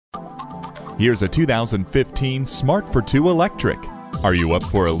Here's a 2015 Smart Fortwo Electric. Are you up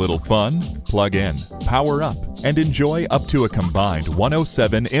for a little fun? Plug in, power up, and enjoy up to a combined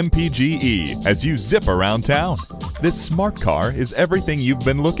 107 mpge as you zip around town. This smart car is everything you've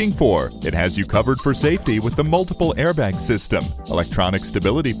been looking for. It has you covered for safety with the multiple airbag system, electronic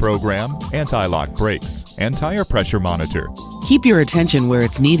stability program, anti-lock brakes, and tire pressure monitor. Keep your attention where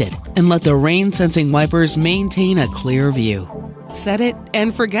it's needed and let the rain-sensing wipers maintain a clear view. Set it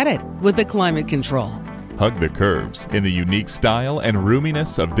and forget it with the climate control. Hug the curves in the unique style and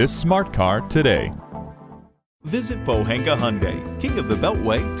roominess of this smart car today. Visit Pohanka-Hyundai, King of the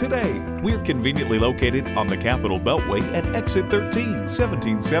Beltway, today. We're conveniently located on the Capitol Beltway at Exit 13,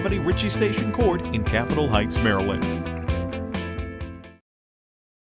 1770 Ritchie Station Court in Capitol Heights, Maryland.